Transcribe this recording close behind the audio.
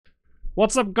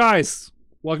What's up, guys?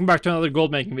 Welcome back to another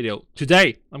gold making video.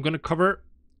 Today I'm going to cover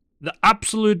the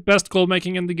absolute best gold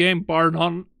making in the game, bar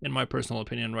none, in my personal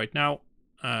opinion right now.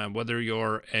 Whether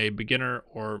you're a beginner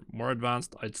or more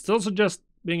advanced, I'd still suggest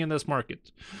being in this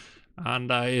market. And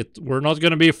we're not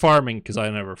going to be farming, because I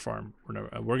never farm.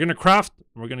 We're going to craft.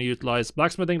 We're going to utilize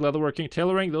blacksmithing, leatherworking,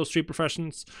 tailoring, those three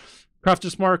professions.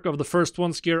 Crafter's mark of the first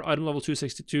one's gear, item level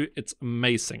 262. It's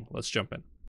amazing. Let's jump in.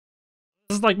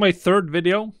 This is like my third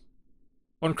video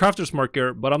on Crafter's mark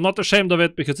gear, but I'm not ashamed of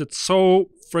it because it's so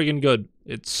friggin' good.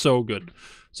 It's so good.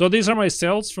 So these are my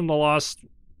sales from the last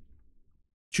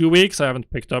 2 weeks. I haven't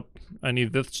picked up any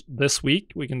this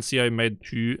week. We can see I made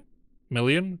 2.1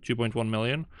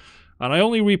 million. And I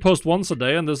only repost once a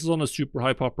day, and this is on a super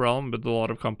high pop realm with a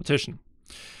lot of competition.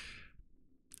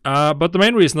 But the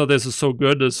main reason that this is so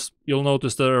good is you'll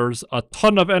notice there's a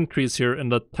ton of entries here in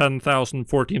the 10,000,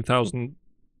 14,000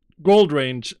 gold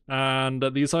range, and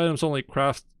these items only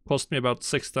cost me about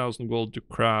 6,000 gold to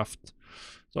craft.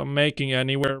 So I'm making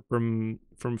anywhere from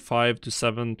 5 to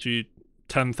 7 to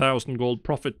 10,000 gold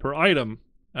profit per item.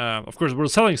 Of course, we're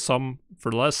selling some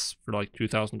for less, for like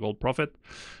 2,000 gold profit.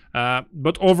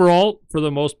 But overall, for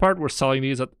the most part, we're selling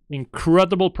these at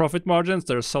incredible profit margins.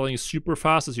 They're selling super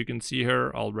fast, as you can see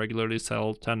here. I'll regularly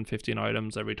sell 10, 15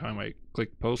 items every time I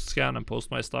click post scan and post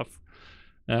my stuff.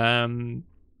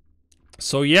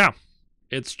 So yeah,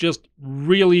 it's just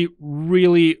really,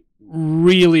 really,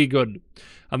 really good.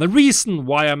 And the reason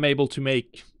why I'm able to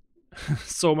make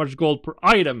so much gold per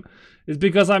item is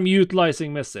because I'm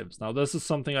utilizing missives. Now, this is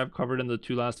something I've covered in the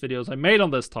 2 last videos I made on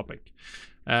this topic.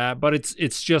 But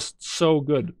it's just so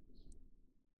good.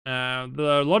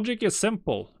 The logic is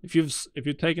simple. If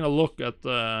you've taken a look at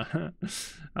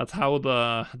at how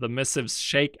the missives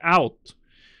shake out,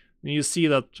 then you see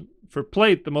that for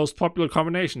plate, the most popular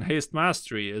combination, Haste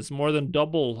Mastery, is more than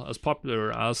double as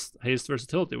popular as Haste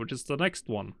Versatility, which is the next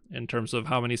one in terms of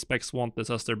how many specs want this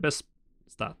as their best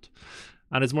stat.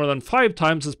 And it's more than 5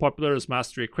 times as popular as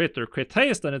Mastery Crit or Crit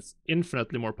Haste, and it's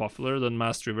infinitely more popular than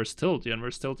Mastery Versatility and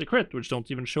Versatility Crit, which don't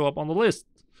even show up on the list.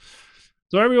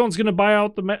 So everyone's going to buy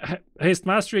out the Haste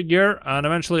Mastery gear, and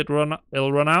eventually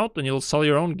it'll run out, and you'll sell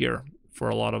your own gear for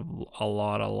a lot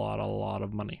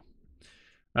of money.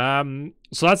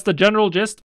 So that's the general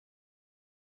gist.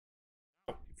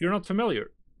 If you're not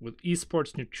familiar with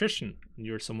esports nutrition, and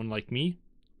you're someone like me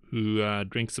who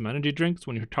drinks some energy drinks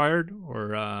when you're tired,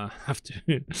 or have to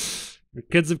your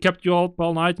kids have kept you up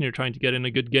all night and you're trying to get in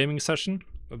a good gaming session,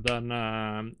 then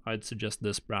I'd suggest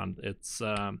this brand. It's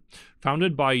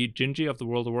founded by Gingy of the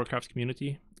World of Warcraft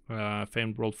community,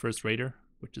 famed world first raider,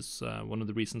 which is one of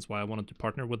the reasons why I wanted to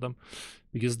partner with them,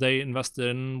 because they invested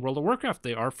in World of Warcraft.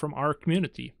 They are from our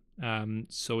community.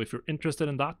 So if you're interested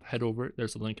in that, head over.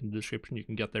 There's a link in the description. You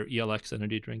can get their ELX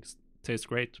energy drinks. Taste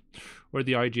great. Or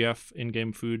the IGF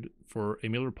in-game food for a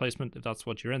meal replacement, if that's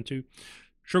what you're into.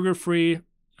 Sugar-free,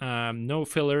 no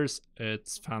fillers.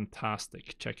 It's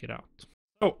fantastic. Check it out.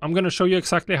 So I'm going to show you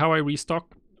exactly how I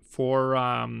restock for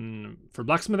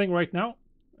blacksmithing right now.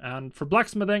 And for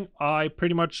blacksmithing, I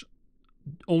pretty much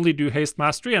only do Haste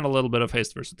Mastery and a little bit of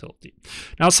Haste Versatility.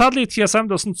 Now, sadly, TSM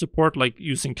doesn't support like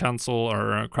using cancel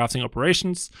or crafting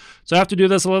operations, so I have to do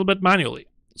this a little bit manually.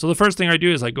 So the first thing I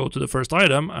do is I go to the first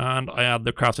item and I add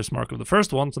the crafter's mark of the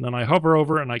first ones, and then I hover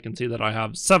over and I can see that I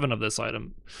have 7 of this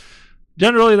item.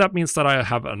 Generally, that means that I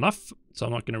have enough, so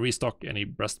I'm not going to restock any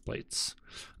breastplates.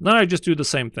 And then I just do the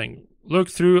same thing. Look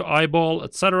through, eyeball,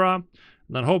 etc.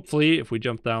 And then hopefully, if we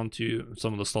jump down to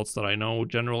some of the slots that I know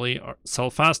generally sell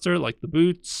faster, like the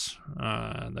boots,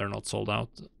 they're not sold out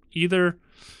either.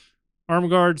 Arm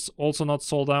guards, also not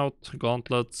sold out.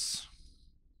 Gauntlets,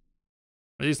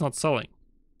 are these not selling?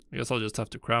 I guess I'll just have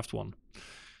to craft one.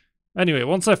 Anyway,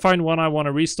 once I find one I want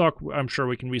to restock, I'm sure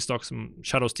we can restock some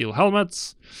Shadow Steel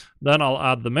helmets. Then I'll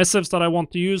add the missives that I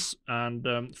want to use.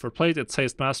 And for plate, it's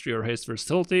Haste Mastery or Haste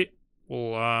Versatility.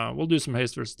 We'll do some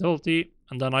Haste Versatility.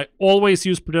 And then I always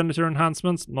use Progenitor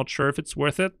enhancements. Not sure if it's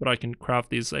worth it, but I can craft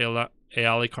these Aali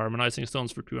Carbonizing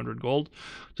Stones for 200 gold.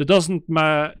 So it doesn't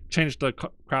change the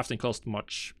crafting cost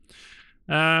much.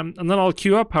 And then I'll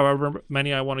queue up however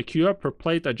many I want to queue up. Per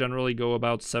plate, I generally go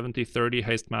about 70-30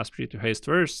 Haste Mastery to Haste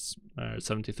Verse,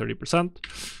 70-30%.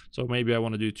 So maybe I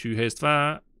want to do 2 Haste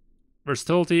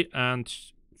Versatility and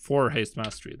 4 Haste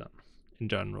Mastery then, in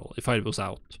general, if I was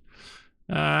out.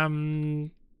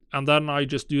 And then I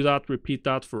just do that, repeat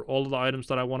that for all of the items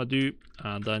that I want to do,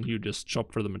 and then you just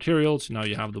shop for the materials. Now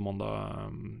you have them on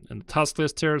the in the task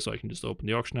list here, so I can just open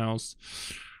the auction house,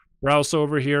 browse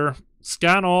over here,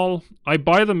 scan all. I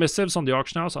buy the missives on the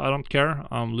auction house. I don't care.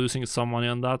 I'm losing some money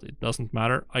on that. It doesn't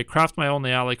matter. I craft my own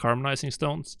Aali Carbonizing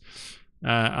Stones.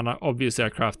 And obviously I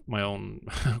craft my own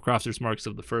crafter's marks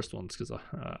of the first ones because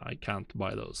I can't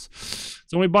buy those.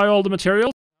 So we buy all the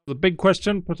materials. The big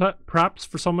question perhaps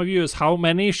for some of you is, how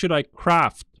many should I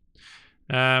craft?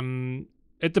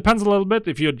 It depends a little bit.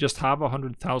 If you just have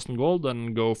 100,000 gold,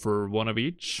 then go for one of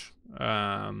each.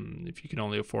 If you can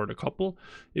only afford a couple.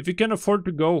 If you can afford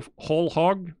to go whole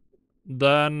hog,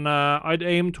 then I'd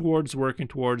aim towards working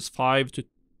towards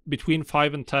between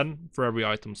 5 and 10 for every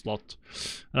item slot,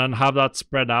 and have that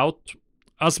spread out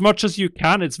as much as you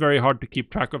can. It's very hard to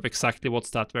keep track of exactly what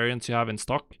stat variants you have in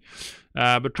stock,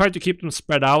 but try to keep them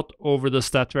spread out over the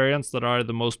stat variants that are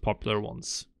the most popular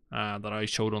ones that I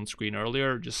showed on screen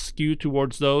earlier. Just skew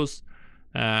towards those.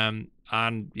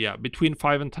 And yeah, between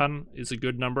 5 and 10 is a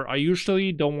good number. I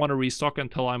usually don't want to restock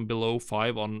until I'm below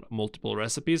 5 on multiple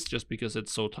recipes, just because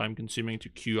it's so time consuming to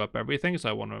queue up everything. So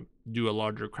I want to do a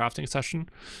larger crafting session.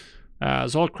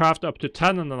 So I'll craft up to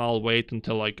 10, and then I'll wait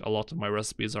until like a lot of my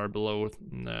recipes are below,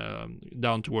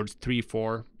 down towards 3,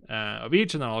 4 of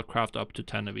each, and then I'll craft up to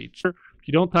 10 of each. If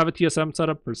you don't have a TSM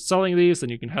setup for selling these, then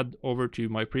you can head over to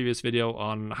my previous video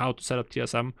on how to set up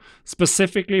TSM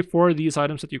specifically for these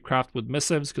items that you craft with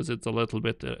missives, because it's a little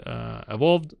bit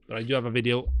evolved. But I do have a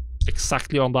video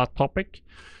exactly on that topic.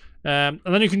 And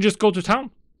then you can just go to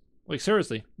town. Like,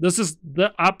 seriously, this is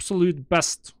the absolute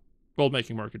best gold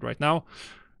making market right now.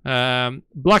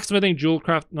 Blacksmithing,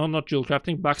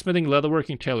 blacksmithing,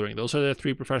 leatherworking, tailoring. Those are the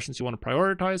 3 professions you want to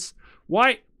prioritize.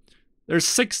 Why? There's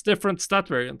 6 different stat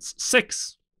variants,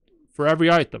 6 for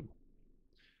every item,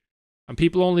 and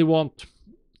people only want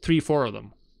 3, 4 of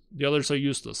them. The others are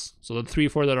useless. So the 3,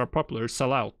 4 that are popular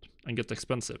sell out and get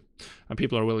expensive, and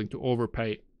people are willing to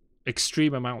overpay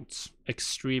extreme amounts.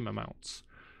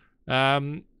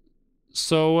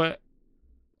 So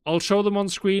I'll show them on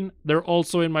screen. They're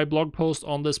also in my blog post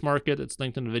on this market. It's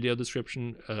linked in the video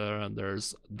description.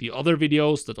 There's the other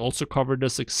videos that also cover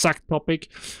this exact topic.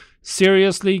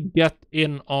 Seriously, get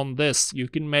in on this. You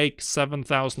can make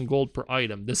 7,000 gold per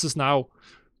item. This is now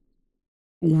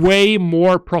way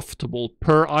more profitable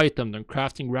per item than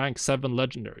crafting rank 7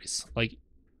 legendaries. Like,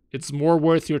 it's more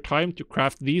worth your time to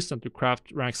craft these than to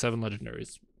craft rank 7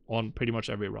 legendaries on pretty much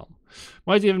every realm.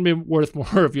 Might even be worth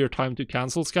more of your time to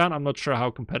cancel scan. I'm not sure how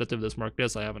competitive this market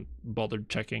is. I haven't bothered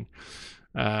checking.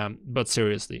 But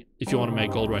seriously, if you want to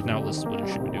make gold right now, this is what you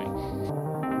should be doing.